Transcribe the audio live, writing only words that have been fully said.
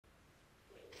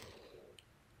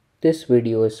This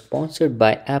video is sponsored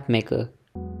by AppMaker.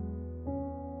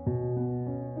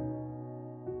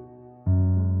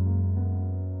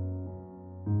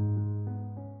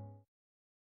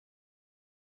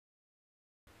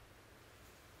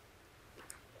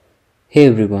 Hey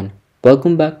everyone,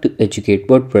 welcome back to Educate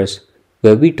WordPress,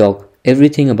 where we talk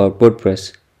everything about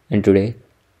WordPress. And today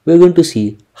we're going to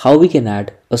see how we can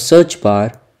add a search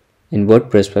bar in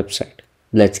WordPress website.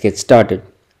 Let's get started.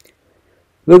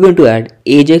 We're going to add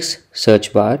Ajax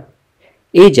search bar.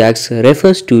 Ajax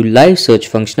refers to live search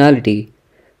functionality,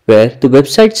 where the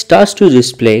website starts to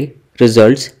display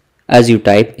results as you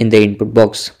type in the input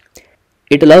box.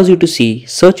 It allows you to see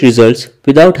search results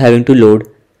without having to load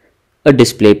a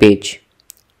display page.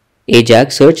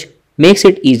 Ajax search makes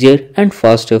it easier and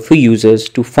faster for users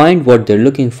to find what they're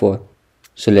looking for.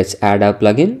 So let's add our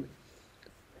plugin.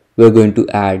 We're going to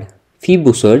add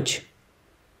FiboSearch.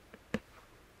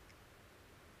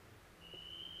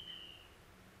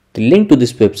 The link to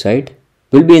this website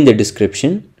will be in the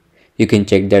description. You can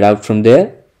check that out from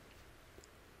there.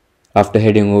 After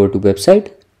heading over to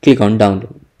website, click on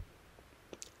download.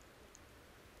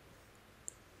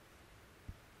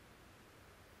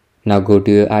 Now go to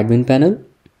your admin panel,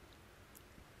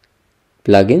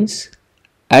 plugins,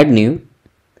 add new,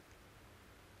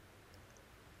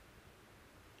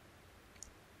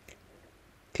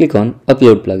 click on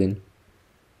upload plugin,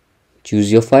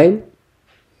 choose your file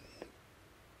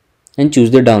and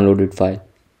choose the downloaded file.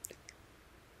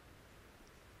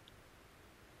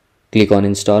 Click on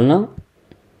install now.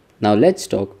 Now let's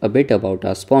talk a bit about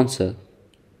our sponsor.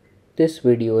 This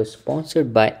video is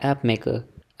sponsored by AppMaker.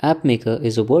 AppMaker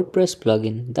is a WordPress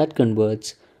plugin that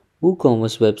converts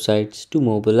WooCommerce websites to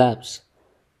mobile apps.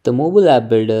 The mobile app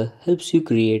builder helps you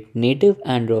create native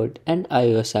Android and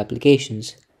iOS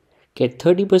applications. Get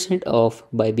 30% off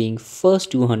by being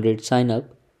first 200 sign up.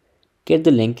 Get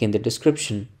the link in the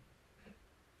description.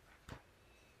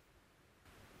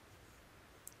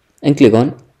 And click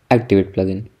on Activate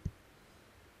plugin.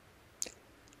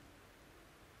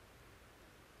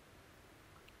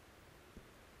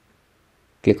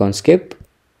 Click on Skip.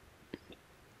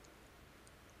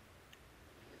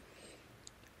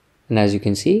 And as you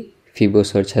can see,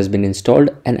 FiboSearch has been installed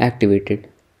and activated.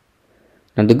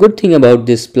 Now the good thing about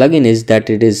this plugin is that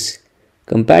it is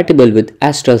compatible with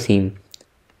Astra theme.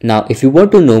 Now if you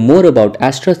want to know more about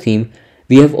Astra theme,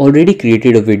 we have already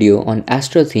created a video on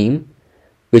Astra theme,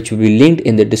 which will be linked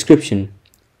in the description.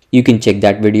 You can check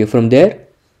that video from there.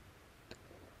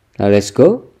 Now let's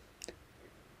go.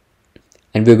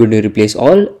 And we're going to replace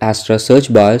all Astra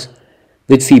search bars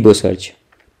with FiboSearch.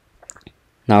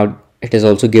 Now it has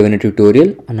also given a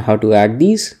tutorial on how to add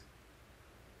these.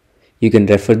 You can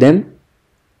refer them.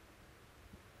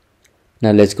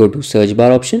 Now let's go to search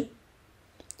bar option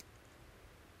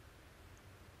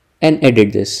and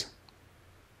edit this.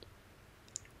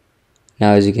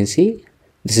 Now as you can see,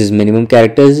 this is minimum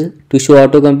characters to show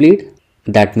autocomplete.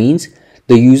 That means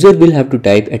the user will have to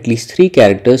type at least 3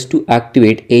 characters to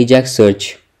activate Ajax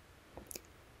search.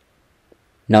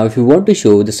 Now if you want to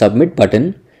show the submit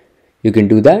button, you can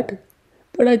do that,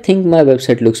 but I think my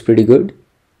website looks pretty good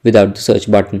without the search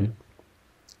button.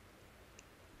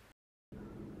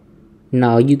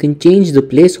 Now you can change the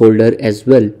placeholder as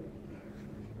well.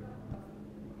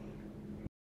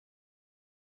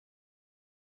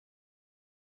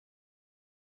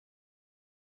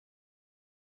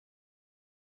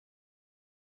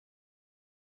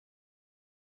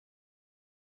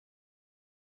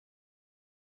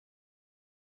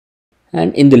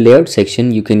 And in the layout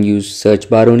section, you can use search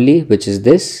bar only, which is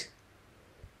this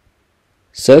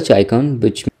search icon,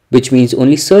 which means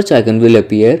only search icon will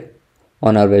appear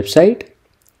on our website,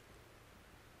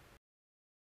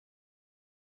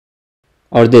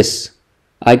 or this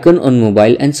icon on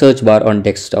mobile and search bar on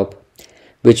desktop,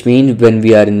 which means when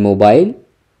we are in mobile,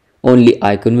 only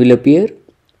icon will appear,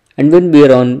 and when we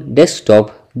are on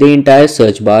desktop, the entire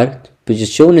search bar, which is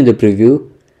shown in the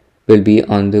preview, will be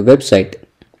on the website.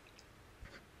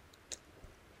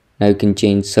 Now you can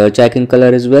change search icon color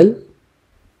as well.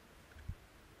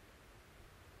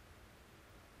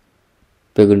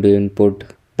 We're going to input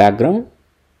background.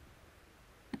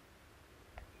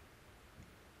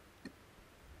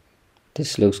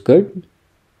 This looks good.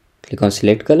 Click on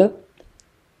select color.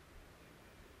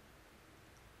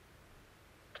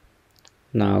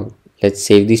 Now let's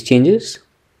save these changes.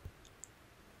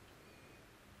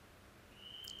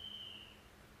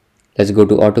 Let's go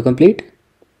to autocomplete.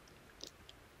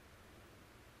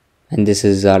 And this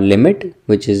is our limit,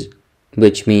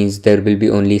 which means there will be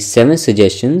only 7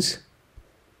 suggestions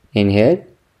in here,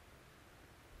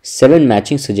 7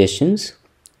 matching suggestions.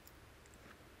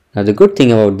 Now the good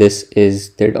thing about this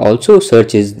is that it also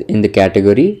searches in the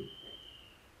category.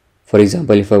 For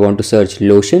example, if I want to search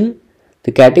lotion,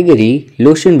 the category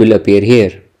lotion will appear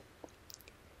here.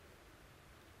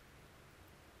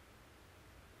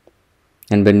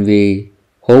 And when we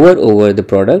hover over the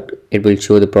product, it will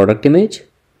show the product image.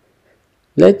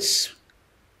 Let's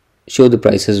show the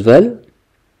price as well.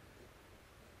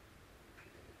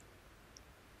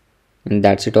 And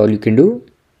that's it, all you can do.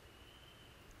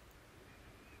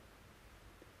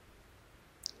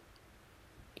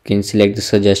 You can select the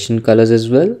suggestion colors as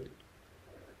well.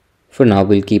 For now,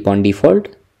 we'll keep on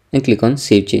default and click on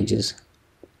Save Changes.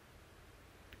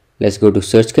 Let's go to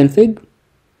Search Config.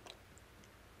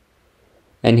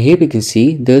 And here we can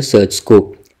see the search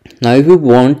scope. Now if you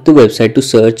want the website to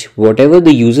search whatever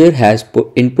the user has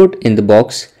input in the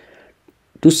box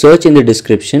to search in the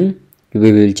description,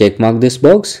 we will check mark this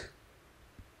box.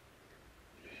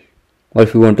 Or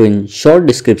if you want to in short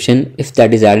description, if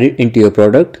that is added into your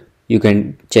product, you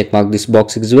can check mark this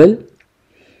box as well.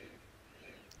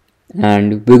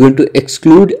 And we're going to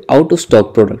exclude out of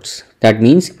stock products. That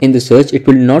means in the search it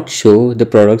will not show the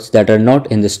products that are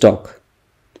not in the stock.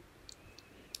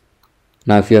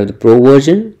 Now if you have the Pro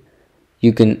version,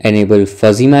 you can enable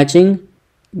fuzzy matching,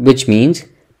 which means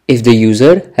if the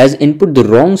user has input the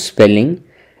wrong spelling,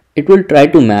 it will try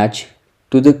to match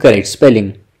to the correct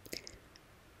spelling.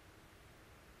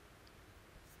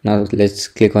 Now let's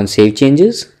click on Save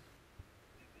Changes.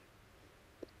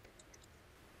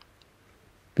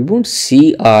 We won't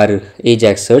see our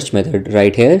Ajax search method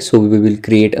right here, so we will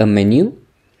create a menu.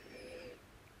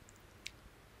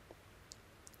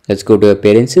 Let's go to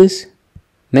Appearances,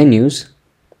 Menus.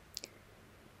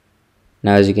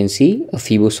 Now as you can see, a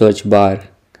FiboSearch bar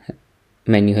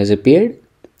menu has appeared.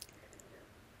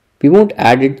 We won't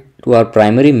add it to our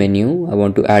primary menu. I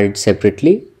want to add it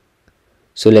separately.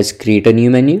 So let's create a new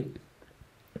menu.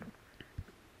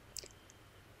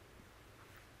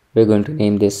 We're going to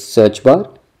name this search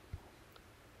bar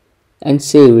and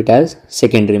save it as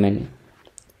secondary menu.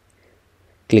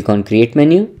 Click on Create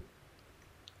Menu.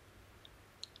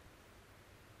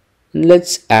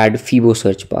 Let's add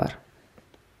FiboSearch bar.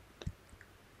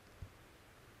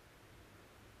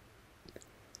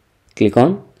 Click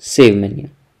on Save Menu.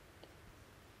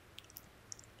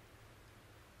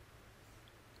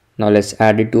 Now let's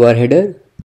add it to our header.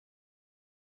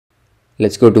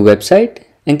 Let's go to Website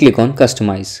and click on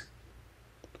Customize.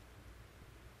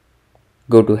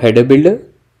 Go to Header Builder.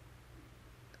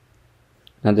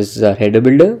 Now this is our header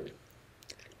builder.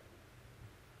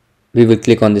 We will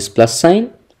click on this plus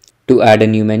sign to add a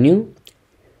new menu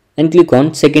and click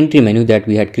on secondary menu that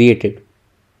we had created.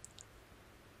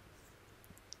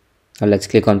 Now let's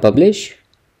click on Publish.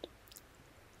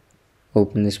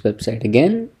 Open this website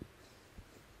again.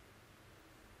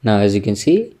 Now as you can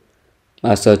see,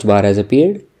 our search bar has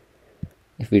appeared.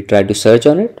 If we try to search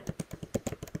on it,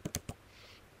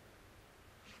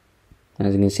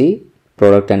 as you can see,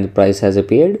 product and the price has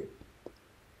appeared,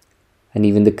 and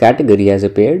even the category has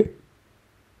appeared.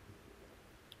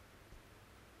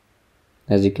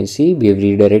 As you can see, we have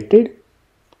redirected.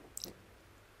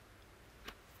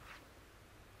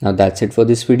 Now that's it for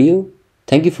this video.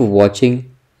 Thank you for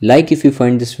watching. Like if you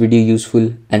find this video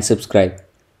useful and subscribe.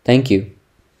 Thank you.